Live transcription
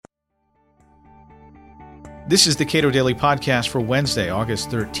This is the Cato Daily Podcast for Wednesday, August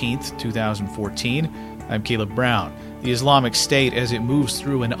 13th, 2014. I'm Caleb Brown. The Islamic State, as it moves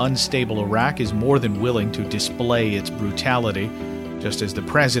through an unstable Iraq, is more than willing to display its brutality, just as the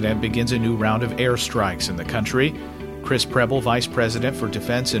president begins a new round of airstrikes in the country. Chris Preble, Vice President for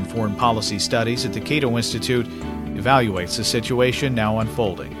Defense and Foreign Policy Studies at the Cato Institute, evaluates the situation now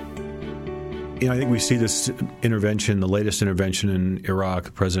unfolding. I think we see this intervention, the latest intervention in Iraq,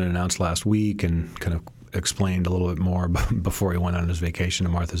 the president announced last week and kind of explained a little bit more before he went on his vacation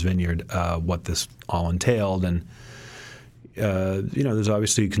to Martha's Vineyard what this all entailed. And, there's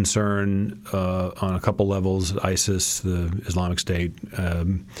obviously concern on a couple levels. ISIS, the Islamic State,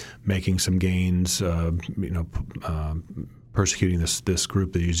 making some gains, persecuting this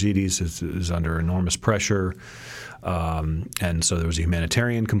group, the Yazidis, is under enormous pressure. And so there was a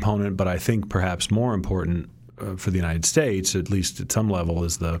humanitarian component. But I think perhaps more important for the United States, at least at some level,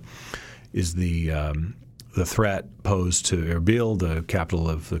 is the threat posed to Erbil, the capital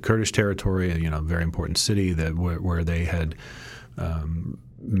of the Kurdish territory, a very important city where they had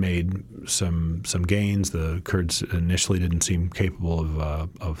made some gains. The Kurds initially didn't seem capable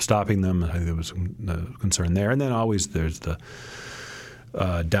of stopping them. I think there was some concern there. And then always there's the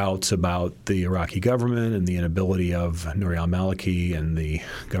doubts about the Iraqi government and the inability of Nouri al-Maliki and the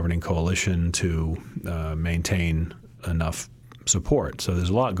governing coalition to maintain enough support. So there's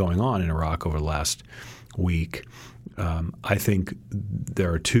a lot going on in Iraq over the last week. I think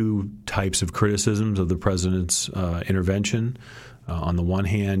there are two types of criticisms of the president's intervention. On the one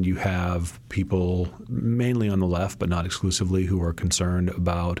hand, you have people, mainly on the left, but not exclusively, who are concerned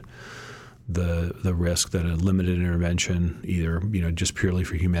about the risk that a limited intervention, either just purely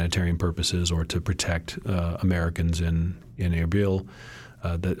for humanitarian purposes or to protect Americans in Erbil,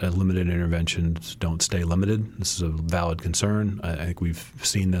 that limited interventions don't stay limited. This is a valid concern. I think we've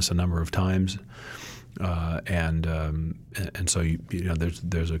seen this a number of times. And so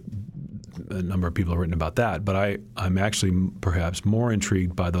there's a number of people have written about that, but I'm actually perhaps more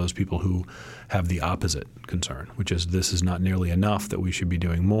intrigued by those people who have the opposite concern, which is this is not nearly enough, that we should be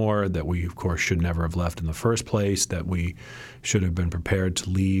doing more, that we of course should never have left in the first place, that we should have been prepared to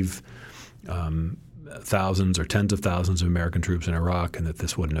leave thousands or tens of thousands of American troops in Iraq, and that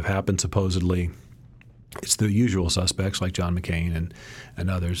this wouldn't have happened supposedly. It's the usual suspects like John McCain and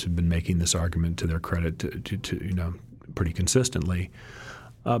others have been making this argument to their credit to pretty consistently.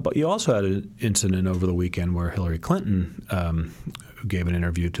 But you also had an incident over the weekend where Hillary Clinton gave an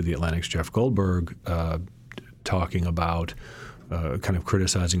interview to the Atlantic's Jeff Goldberg talking about kind of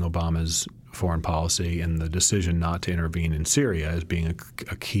criticizing Obama's foreign policy and the decision not to intervene in Syria as being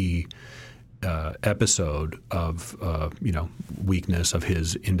a key episode of weakness, of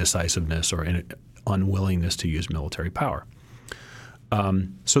his indecisiveness or unwillingness to use military power.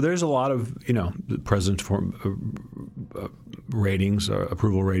 So there's a lot of, the president's approval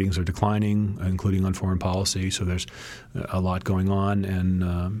ratings are declining, including on foreign policy. So there's a lot going on,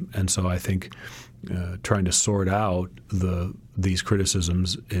 and so I think trying to sort out these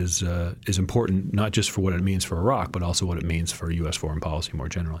criticisms is important, not just for what it means for Iraq, but also what it means for U.S. foreign policy more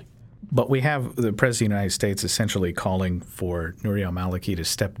generally. But we have the President of the United States essentially calling for Nouri al-Maliki to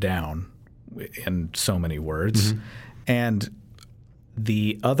step down in so many words. Mm-hmm. And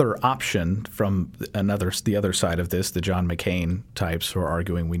the other option from the other side of this, the John McCain types who are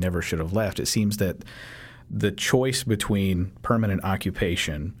arguing we never should have left, it seems that the choice between permanent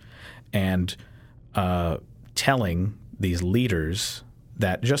occupation and telling these leaders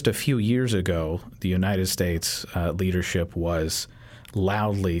that just a few years ago the United States leadership was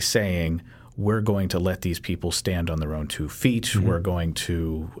loudly saying, we're going to let these people stand on their own 2 feet. Mm-hmm. We're going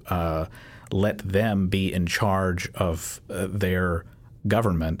to let them be in charge of their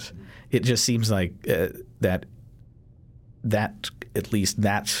government. It just seems like that at least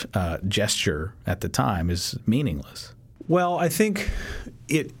that gesture at the time is meaningless. Well, I think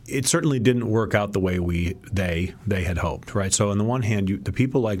it certainly didn't work out the way they had hoped, right? So on the one hand, the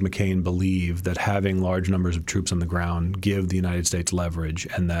people like McCain believe that having large numbers of troops on the ground give the United States leverage,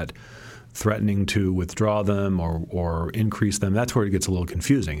 and that threatening to withdraw them or increase them, that's where it gets a little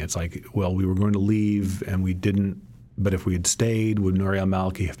confusing. It's like, well, we were going to leave and we didn't, but if we had stayed, would Nouri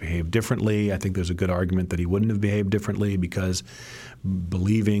al-Maliki have behaved differently? I think there's a good argument that he wouldn't have behaved differently, because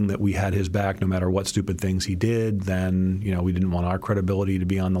believing that we had his back no matter what stupid things he did, then we didn't want our credibility to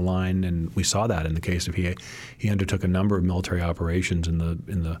be on the line, and we saw that in the case of he undertook a number of military operations in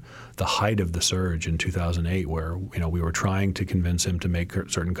the height of the surge in 2008, where we were trying to convince him to make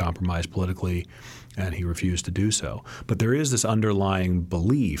certain compromise politically, and he refused to do so. But there is this underlying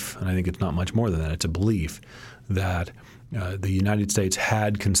belief, and I think it's not much more than that. It's a belief that The United States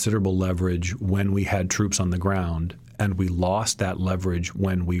had considerable leverage when we had troops on the ground, and we lost that leverage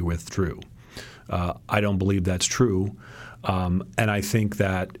when we withdrew. I don't believe that's true, and I think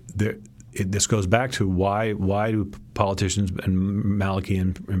that this goes back to why do politicians, and Maliki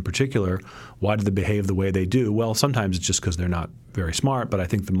in particular, why do they behave the way they do? Well, sometimes it's just because they're not very smart, but I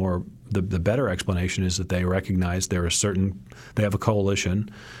think the better explanation is that they recognize they have a coalition,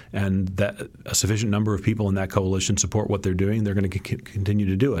 and that a sufficient number of people in that coalition support what they're doing. They're going to continue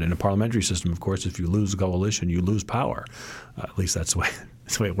to do it. In a parliamentary system, of course, if you lose a coalition, you lose power. At least that's the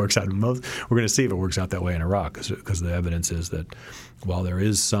way it works out. We're going to see if it works out that way in Iraq, because the evidence is that while there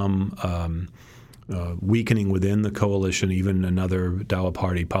is some weakening within the coalition, even another Dawa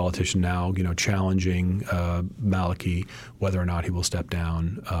Party politician now, challenging Maliki whether or not he will step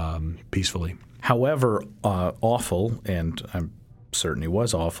down peacefully. However awful, and I'm certain he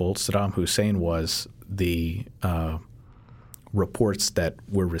was awful, Saddam Hussein was, the reports that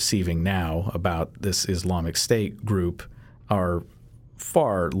we're receiving now about this Islamic State group are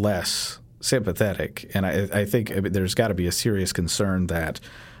far less sympathetic. And I think there's got to be a serious concern that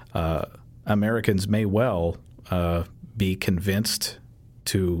Americans may well be convinced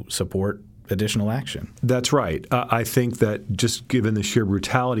to support additional action. That's right. I think that just given the sheer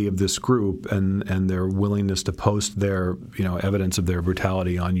brutality of this group and their willingness to post their evidence of their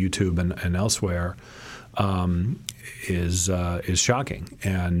brutality on YouTube and elsewhere is shocking.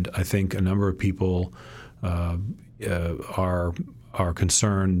 And I think a number of people are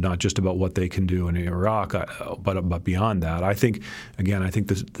concerned not just about what they can do in Iraq, but beyond that. I think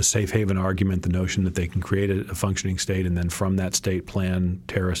the safe haven argument, the notion that they can create a functioning state and then from that state plan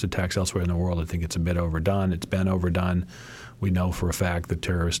terrorist attacks elsewhere in the world, I think it's a bit overdone. It's been overdone. We know for a fact that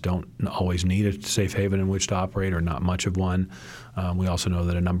terrorists don't always need a safe haven in which to operate, or not much of one. We also know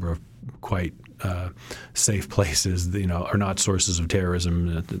that a number of quite safe places, are not sources of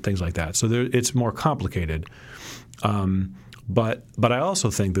terrorism, things like that. So it's more complicated. But I also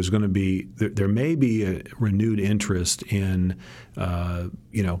think there may be a renewed interest in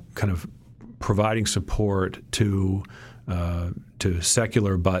kind of providing support to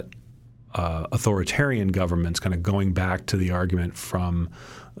secular but authoritarian governments, kind of going back to the argument from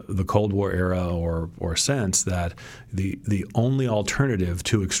the Cold War era or since, that the only alternative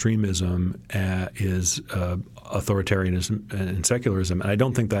to extremism is authoritarianism and secularism. And I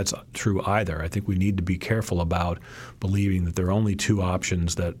don't think that's true either. I think we need to be careful about believing that there are only two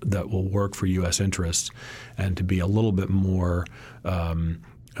options that will work for U.S. interests, and to be a little bit more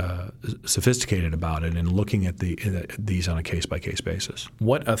sophisticated about it and looking at these on a case-by-case basis.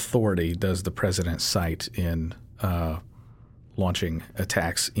 What authority does the president cite in launching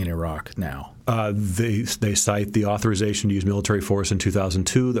attacks in Iraq now? They cite the authorization to use military force in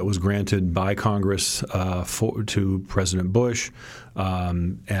 2002 that was granted by Congress to President Bush,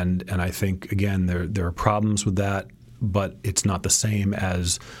 and I think again there are problems with that, but it's not the same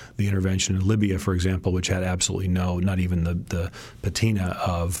as the intervention in Libya, for example, which had absolutely not even the patina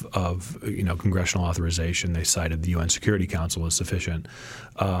of congressional authorization. They cited the UN Security Council as sufficient.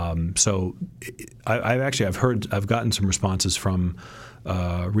 So I've gotten some responses from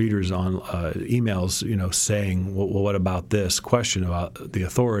readers on emails, saying, well, what about this question about the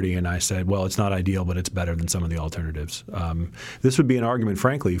authority? And I said, well, it's not ideal, but it's better than some of the alternatives. This would be an argument,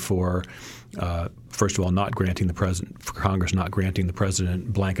 frankly, for first of all, for Congress not granting the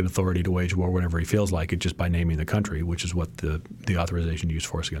president blanket authority to wage war whenever he feels like it, just by naming the country, which is what the authorization to use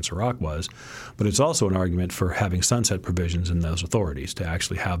force against Iraq was. But it's also an argument for having sunset provisions in those authorities, to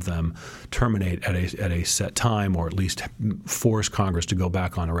actually have them terminate at a set time, or at least force Congress to go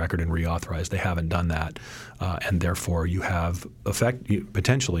back on a record and reauthorize. They haven't done that, and therefore you have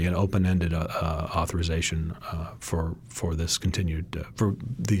potentially an open-ended authorization for this continued for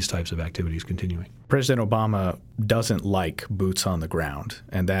these types of activities continuing. President Obama doesn't like boots on the ground,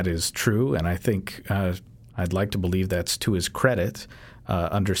 and that is true. And I think I'd like to believe that's to his credit,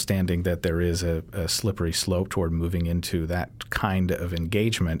 understanding that there is a slippery slope toward moving into that kind of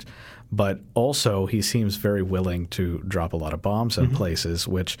engagement. But also he seems very willing to drop a lot of bombs in places,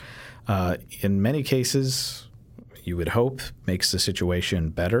 which in many cases you would hope makes the situation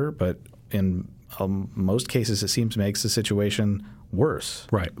better, but in most cases it seems makes the situation worse.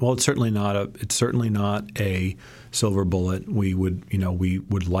 Right. Well, it's certainly not a silver bullet. We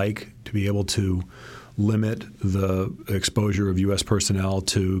would like to be able to limit the exposure of U.S. personnel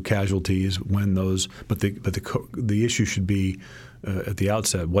to casualties when those. But the issue should be at the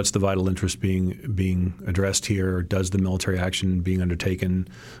outset, what's the vital interest being addressed here? Does the military action being undertaken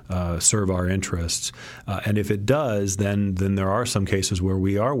serve our interests? And if it does, then there are some cases where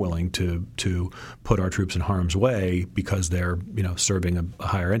we are willing to put our troops in harm's way because they're serving a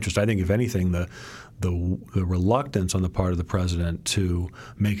higher interest. I think if anything, the reluctance on the part of the president to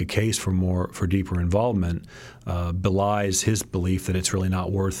make a case for deeper involvement belies his belief that it's really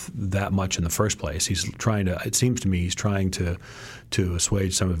not worth that much in the first place. It seems to me he's trying to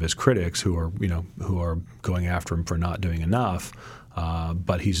assuage some of his critics who are going after him for not doing enough.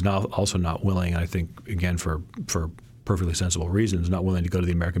 But he's also not willing, I think, again, for perfectly sensible reasons, not willing to go to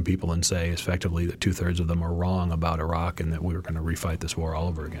the American people and say effectively that 2/3 of them are wrong about Iraq and that we're going to refight this war all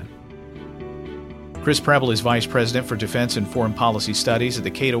over again. Chris Preble is Vice President for Defense and Foreign Policy Studies at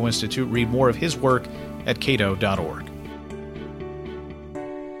the Cato Institute. Read more of his work at cato.org.